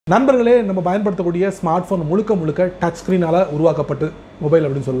நண்பர்களே, நம்ம பயன்படுத்தக்கூடிய ஸ்மார்ட் ஃபோன் முழுக்க டச் ஸ்க்ரீனால உருவாக்கப்பட்டு மொபைல்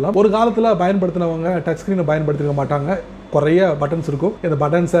அப்படின்னு சொல்லலாம். ஒரு காலத்தில் பயன்படுத்தினவங்க டச் ஸ்க்ரீனை பயன்படுத்திக்க மாட்டாங்க. நிறைய பட்டன்ஸ் இருக்கும். இந்த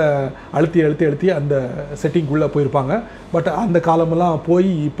பட்டன்ஸை அழுத்தி அந்த செட்டிங்குள்ளே போயிருப்பாங்க. பட் அந்த காலமெல்லாம் போய்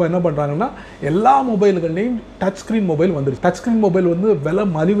இப்போ என்ன பண்ணுறாங்கன்னா எல்லா மொபைல்கள்லையும் டச் ஸ்க்ரீன் மொபைல் வந்துருச்சு. டச் ஸ்க்ரீன் மொபைல் வந்து விலை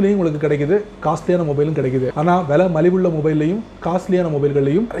மலிவுலையும் உங்களுக்கு கிடைக்குது, காஸ்ட்லியான மொபைலும் கிடைக்குது. ஆனால் விலை மலிவுள்ள மொபைல்லையும் காஸ்ட்லியான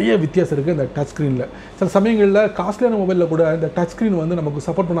மொபைல்கள்லையும் நிறைய வித்தியாசம் இருக்குது இந்த டச் ஸ்க்ரீனில். சில சமயங்களில் காஸ்ட்லியான மொபைலில் கூட இந்த டச் ஸ்க்ரீன் வந்து நமக்கு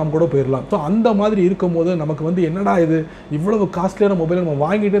சப்போர்ட் பண்ணாமல் கூட போயிடலாம். ஸோ அந்த மாதிரி இருக்கும்போது நமக்கு வந்து என்னடா இது இவ்வளவு காஸ்ட்லியான மொபைலை நம்ம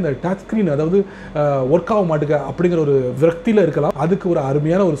வாங்கிட்டு இந்த டச் ஸ்க்ரீன் அதாவது ஒர்க் ஆக மாட்டுக்க அப்படிங்கிற ஒரு விரக்தியில் இருக்கலாம். அதுக்கு ஒரு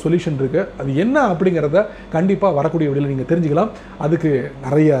அருமையான ஒரு சொல்யூஷன் இருக்குது. அது என்ன அப்படிங்கிறத கண்டிப்பாக வரக்கூடிய வீடியோவில் நீங்கள் தெரிஞ்சுக்கலாம். அதுக்கு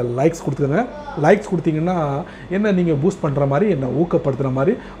நிறைய லைக்ஸ் கொடுத்துருங்க. லைக்ஸ் கொடுத்தீங்கன்னா என்ன நீங்கள் பூஸ்ட் பண்ணுற மாதிரி, என்ன ஊக்கப்படுத்துகிற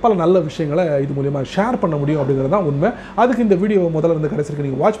மாதிரி பல நல்ல விஷயங்களை இது மூலிமா ஷேர் பண்ண முடியும் அப்படிங்கிறது தான் உண்மை. அதுக்கு இந்த வீடியோ முதல்ல இருந்து கடைசிக்கு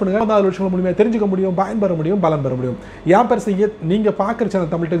நீங்கள் வாட்ச் பண்ணுங்கள். அந்த விஷயங்கள் மூலியமாக தெரிஞ்சுக்க முடியும், பயன்பெற முடியும், பலன் பெற முடியும். என் பேர் செய்ய நீங்கள் பார்க்குற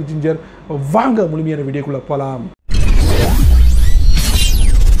சேனல் தமிழ் டெக் ஜிஞ்சர். வாங்க முழுமையான வீடியோக்குள்ளே போகலாம்.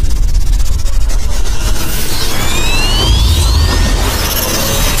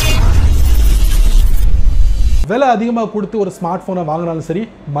 விலை அதிகமாக கொடுத்து ஒரு ஸ்மார்ட் ஃபோனை வாங்கினாலும் சரி,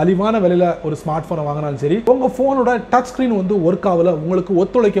 மலிவான விலையில் ஒரு ஸ்மார்ட் ஃபோனை வாங்கினாலும் சரி, உங்கள் ஃபோனோட டச் ஸ்க்ரீன் வந்து ஒர்க் ஆகல, உங்களுக்கு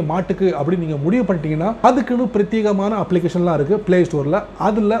ஒத்துழைக்க மாட்டுக்கு அப்படின்னு நீங்கள் முடிவு பண்ணிட்டீங்கன்னா அதுக்குன்னு பிரத்யேகமான அப்ளிகேஷன்லாம் இருக்குது ப்ளே ஸ்டோரில்.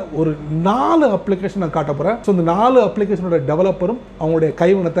 அதில் ஒரு 4 அப்ளிகேஷன் நான் காட்ட போகிறேன். ஸோ இந்த 4 அப்ளிகேஷனோட டெவலப்பரும் அவங்களுடைய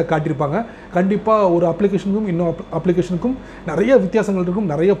கைவண்ணத்தை காட்டியிருப்பாங்க. கண்டிப்பாக ஒரு அப்ளிகேஷனுக்கும் இன்னும் அப்ளிகேஷனுக்கும் நிறைய வித்தியாசங்கள் இருக்கும்,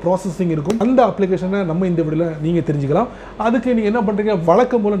 நிறைய ப்ராசஸிங் இருக்கும். அந்த அப்ளிகேஷனை நம்ம இந்த வீடியோவில் நீங்கள் தெரிஞ்சுக்கலாம். அதுக்கு நீங்கள் என்ன பண்ணுறீங்க,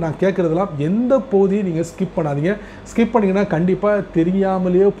 வழக்கம் போல் நான் கேட்குறதுலாம் எந்த பகுதியும் நீங்கள் ஸ்கிப் பண்ணாதீங்க. ஸ்கிப் பண்ணீங்கன்னா கண்டிப்பாக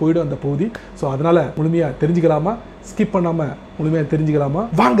தெரியாமலேயே போயிடும் அந்த பகுதி. ஸோ அதனால் முழுமையாக தெரிஞ்சுக்கலாமா, ஸ்கிப் பண்ணாமல் முழுமையாக தெரிஞ்சுக்கலாமா?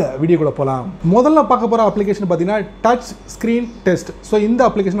 வாங்க வீடியோக்குள்ள போகலாம். முதல்ல பார்க்க போகிற அப்ளிகேஷன் பார்த்தீங்கன்னா டச் ஸ்க்ரீன் டெஸ்ட். ஸோ இந்த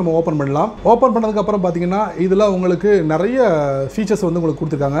அப்ளிகேஷன் நம்ம ஓப்பன் பண்ணலாம். ஓப்பன் பண்ணதுக்கப்புறம் பார்த்தீங்கன்னா இதில் உங்களுக்கு நிறைய ஃபீச்சர்ஸ் வந்து உங்களுக்கு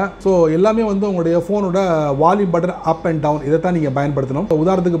கொடுத்துருக்காங்க. ஸோ எல்லாமே வந்து உங்களுடைய ஃபோனோட volume button up and down இதை தான் நீங்கள் பயன்படுத்தணும்.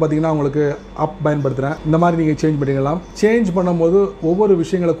 உதாரணத்துக்கு பார்த்தீங்கன்னா உங்களுக்கு அப் பயன்படுத்துகிறேன், இந்த மாதிரி நீங்கள் சேஞ்ச் பண்ணிக்கலாம். சேஞ்ச் பண்ணும்போது ஒவ்வொரு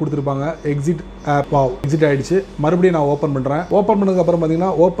விஷயங்களை கொடுத்துருப்பாங்க. எக்ஸிட் ஆப், எக்ஸிட் ஆகிடுச்சு. மறுபடியும் நான் ஓப்பன் பண்ணுறேன். ஓப்பன் பண்ணதுக்கப்புறம்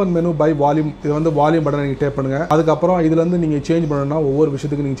பார்த்தீங்கன்னா ஓப்பன் மெனு பை வால்யூம், இது வந்து வால்யூம் பட்டன் நீங்கள் டேப் பண்ணுங்கள். அதுக்கப்புறம் இதுலேருந்து நீங்கள் சேஞ்ச் பண்ணணும்னா ஒவ்வொரு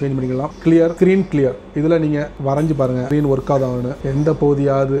விஷயத்துக்கு நீங்கள் சேஞ்ச் பண்ணிக்கலாம். கிளியர், ஸ்க்ரீன் கிளியர், இதில் நீங்கள் வரைஞ்சி பாருங்கள் ஸ்க்ரீன் ஒர்க் ஆகுதான்னு, எந்த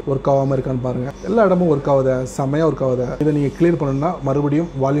பகுதியாவது ஒர்க் ஆகாமல் இருக்கான்னு பாருங்கள். எல்லா இடமும் ஒர்க் ஆகுதா, செம்மையாக ஒர்க் ஆகுதா. இதை நீங்கள் கிளியர் பண்ணணும்னா மறுபடியும்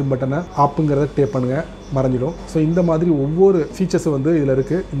வால்யூம் பட்டனை ஆப்புங்கிறத டேப் பண்ணுங்கள், மறைஞ்சிடும். ஸோ இந்த மாதிரி ஒவ்வொரு ஃபீச்சர்ஸும் வந்து இதில்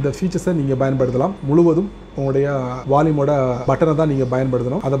இருக்குது. இந்த ஃபீச்சர்ஸை நீங்கள் பயன்படுத்தலாம். முழுவதும் உங்களுடைய வால்யூமோட பட்டனை தான் நீங்கள்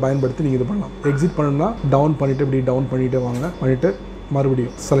பயன்படுத்தணும். அதை பயன்படுத்தி நீங்கள் இது பண்ணலாம். எக்ஸிட் பண்ணணும்னா டவுன் பண்ணிவிட்டு இப்படி டவுன் பண்ணிவிட்டு வாங்க, பண்ணிவிட்டு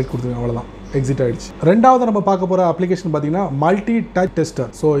மறுபடியும் செலக்ட் கொடுத்துருங்க, அவ்வளோதான், எக்ஸிட் ஆகிடுச்சு. ரெண்டாவது நம்ம பார்க்க போகிற அப்ளிகேஷன் பார்த்தீங்கன்னா மல்டி டச்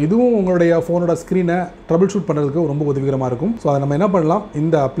டெஸ்டர். ஸோ இதுவும் உங்களுடைய ஃபோனோட ஸ்க்ரீனை ட்ரபிள் ஷூட் பண்ணுறதுக்கு ரொம்ப உதவிகரமாக இருக்கும். ஸோ அதை நம்ம என்ன பண்ணலாம்,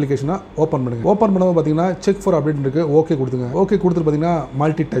 இந்த அப்ளிகேஷனை ஓப்பன் பண்ணுங்கள். ஓப்பன் பண்ணும்போது பார்த்தீங்கன்னா செக் ஃபார் அப்டேட் இருக்குது, ஓகே கொடுத்துங்க. ஓகே கொடுத்துட்டு பார்த்தீங்கன்னா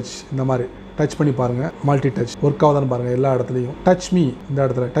மல்டி டச் இந்த மாதிரி டச் பண்ணி பாருங்கள். மல்டி டச் ஒர்க் ஆகுதான்னு பாருங்கள். எல்லா இடத்துலையும் டச் மீ இந்த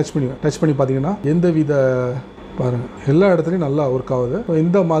இடத்துல டச் பண்ணி பார்த்தீங்கன்னா எந்த வித பாருங்கள் எல்லா இடத்துலையும் நல்லா ஒர்க் ஆகுது. ஸோ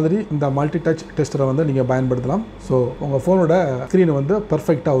இந்த மாதிரி இந்த மல்டி டச் டெஸ்டரை வந்து நீங்கள் பயன்படுத்தலாம். ஸோ உங்கள் ஃபோனோட ஸ்க்ரீன் வந்து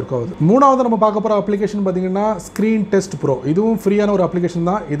பர்ஃபெக்டாக ஒர்க் ஆகுது. மூணாவது நம்ம பார்க்க போகிற அப்ளிகேஷன் பார்த்தீங்கன்னா ஸ்க்ரீன் டெஸ்ட் ப்ரோ. இதுவும் ஃப்ரீயான ஒரு அப்ளிகேஷன்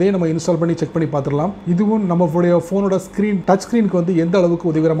தான். இதையும் நம்ம இன்ஸ்டால் பண்ணி செக் பண்ணி பார்த்துடலாம். இதுவும் நம்மளுடைய ஃபோனோட ஸ்க்ரீன் டச் ஸ்க்ரீனுக்கு வந்து எந்த அளவுக்கு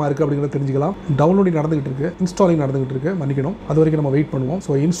உதவிகரமாக இருக்குது அப்படிங்கிறத தெரிஞ்சுக்கலாம். டவுன்லோடிங் நடந்துகிட்டு இருக்கு, இன்ஸ்டாலிங் நடந்துகிட்டு இருக்கு, மன்னிக்கணும். அது வரைக்கும் நம்ம வெயிட் பண்ணுவோம்.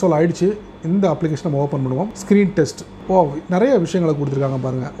 ஸோ இன்ஸ்டால் ஆயிடுச்சு. இந்த அப்ளிகேஷன் நம்ம ஓப்பன் பண்ணுவோம். ஸ்க்ரீன் டெஸ்ட், நிறைய விஷயங்களை கொடுத்துருக்காங்க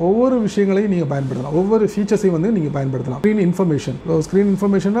பாருங்கள். ஒவ்வொரு விஷயங்களையும் நீங்கள் பயன்படுத்தலாம். ஒவ்வொரு ஃபீச்சர்ஸையும் வந்து நீங்கள் பயன்படுத்தலாம். ஸ்க்ரீன் இன்ஃபர்மேஷன், ஸ்க்ரீன்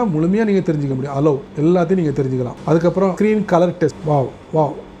இன்ஃபர்மேஷனை முழுமையாக நீங்கள் தெரிஞ்சுக்க முடியும். அலோ எல்லாத்தையும் நீங்கள் தெரிஞ்சுக்கலாம். அதுக்கப்புறம் ஸ்க்ரீன் கலர் டெஸ்ட்,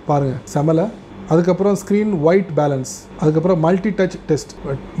 வாவ் பாருங்கள் செமலை. அதுக்கப்புறம் ஸ்க்ரீன் ஒயிட் பேலன்ஸ், அதுக்கப்புறம் மல்டி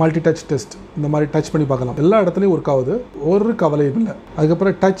டச் டெஸ்ட் இந்த மாதிரி டச் பண்ணி பார்க்கலாம். எல்லா இடத்துலையும் ஒர்க் ஆகுது, ஒரு கவலையும் இல்லை.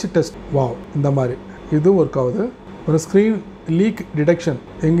 அதுக்கப்புறம் டச் டெஸ்ட், இந்த மாதிரி இதுவும் ஒர்க் ஆகுது. அப்புறம் ஸ்க்ரீன் லீக் டிடெக்ஷன்,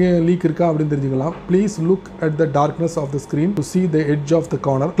 எங்கே லீக் இருக்கா அப்படின்னு தெரிஞ்சுக்கலாம். Please look at the darkness of the screen to see the edge of the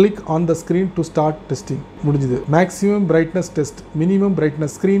corner. click on the screen to start testing. முடிஞ்சுது. Maximum brightness test, minimum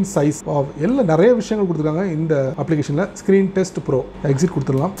brightness, screen size, எல்லாம் நிறைய விஷயங்கள் கொடுத்துருக்காங்க இந்த அப்ளிகேஷனில். ஸ்க்ரீன் டெஸ்ட் ப்ரோ, எக்ஸிட்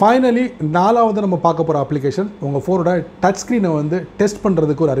கொடுத்துடலாம். Finally 4வது நம்ம பார்க்க போகிற அப்ளிகேஷன் உங்கள் ஃபோனோட டச் ஸ்க்ரீனை வந்து டெஸ்ட்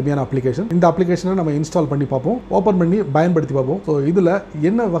பண்ணுறதுக்கு ஒரு அருமையான அப்ளிகேஷன். இந்த அப்ளிகேஷனை நம்ம இன்ஸ்டால் பண்ணி பார்ப்போம், ஓப்பன் பண்ணி பயன்படுத்தி பார்ப்போம். ஸோ இதில்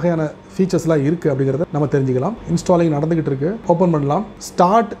என்ன வகையான ஃபீச்சர்ஸ்லாம் இருக்குது அப்படிங்கிறத நம்ம தெரிஞ்சுக்கலாம். இன்ஸ்டாலிங் நடந்துகிட்டு இருக்கு, ஓப்பன் பண்ணலாம்.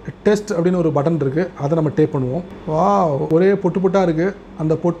 ஸ்டார்ட் டெஸ்ட் அப்படின்னு ஒரு பட்டன் இருக்குது, அதை நம்ம டேப் பண்ணுவோம். ஒரே பொட்டாக இருக்குது.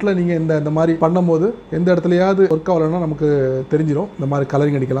 அந்த பொட்டில் நீங்கள் இந்த மாதிரி பண்ணும்போது எந்த இடத்துலையாவது ஒர்க் ஆகலைன்னா நமக்கு தெரிஞ்சிடும். இந்த மாதிரி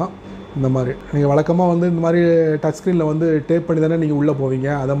கலரிங் அடிக்கலாம். இந்த மாதிரி நீங்கள் வழக்கமாக வந்து இந்த மாதிரி டச் ஸ்க்ரீனில் வந்து டேப் பண்ணி தானே நீங்கள் உள்ளே போவீங்க.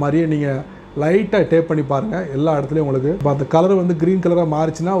 அதை மாதிரியே நீங்கள் லைட்டாக டேப் பண்ணி பாருங்கள் எல்லா இடத்துலையும் உங்களுக்கு இப்போ அந்த கலர் வந்து க்ரீன் கலராக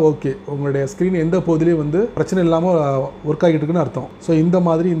மாறிச்சுன்னா ஓகே உங்களுடைய ஸ்க்ரீன் எந்த பகுதியிலையும் வந்து பிரச்சனை இல்லாமல் ஒர்க் ஆகிட்டு இருக்குன்னு அர்த்தம். ஸோ இந்த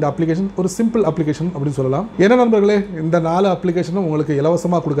மாதிரி இந்த அப்ளிகேஷன் ஒரு சிம்பிள் அப்ளிகேஷன் அப்படின்னு சொல்லலாம். என்ன நண்பர்களே, இந்த 4 அப்ளிகேஷனும் உங்களுக்கு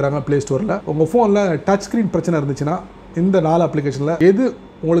இலவசமாக கொடுக்குறாங்க ப்ளே ஸ்டோரில். உங்கள் ஃபோனில் டச் ஸ்க்ரீன் பிரச்சனை இருந்துச்சுன்னா இந்த 4 அப்ளிகேஷனில் எது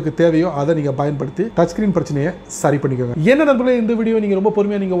உங்களுக்கு தேவையோ அதை நீங்கள் பயன்படுத்தி டச் ஸ்க்ரீன் பிரச்சனையை சரி பண்ணிக்கோங்க. என்ன நண்பர்களே, இந்த வீடியோ நீங்கள் ரொம்ப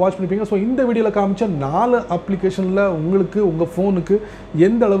பொறுமையாக நீங்கள் வாட்ச் பண்ணிப்பீங்க. ஸோ இந்த வீடியோவில் காமிச்ச 4 அப்ளிகேஷனில் உங்களுக்கு உங்கள் ஃபோனுக்கு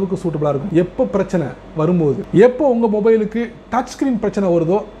எந்த அளவுக்கு சூட்டபுளாக இருக்கும், எப்போ பிரச்சனை வரும்போது, எப்போ உங்கள் மொபைலுக்கு டச் ஸ்க்ரீன் பிரச்சனை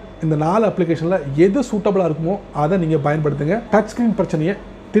வருதோ இந்த 4 அப்ளிகேஷனில் எது சூட்டபுளாக இருக்குமோ அதை நீங்கள் பயன்படுத்துங்க. டச் ஸ்க்ரீன் பிரச்சனையை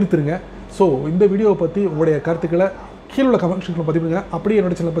திருத்துருங்க. ஸோ இந்த வீடியோவை பற்றி உங்களுடைய கருத்துக்களை கீழே உள்ள கமெண்ட் செக்ஷனில் பதிவு பண்ணுங்க. அப்படியே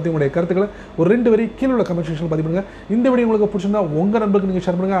என்னோட சேனலை பற்றி உங்களுடைய கருத்துக்களை ஒரு 2 வரி கீழே உள்ள கமெண்ட் செக்ஷனில் பதிவு பண்ணுங்க. இந்த வீடியோ உங்களுக்கு பிடிச்சிருந்தா உங்கள் நண்பருக்கு நீங்கள்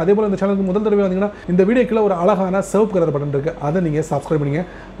ஷேர் பண்ணுங்க. அதே போல் இந்த சேனலுக்கு முதல் தடவை வந்தீங்கன்னா இந்த வீடியோக்குள்ள ஒரு அழகான சிவப்பு கலர் பட்டன் இருக்குது, அதை நீங்கள் சப்ஸ்கிரைப் பண்ணுங்க,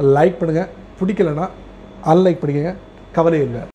 லைக் பண்ணுங்கள், பிடிக்கலைன்னா அன்லைக் பண்ணிக்கங்க, கவலை இல்லை.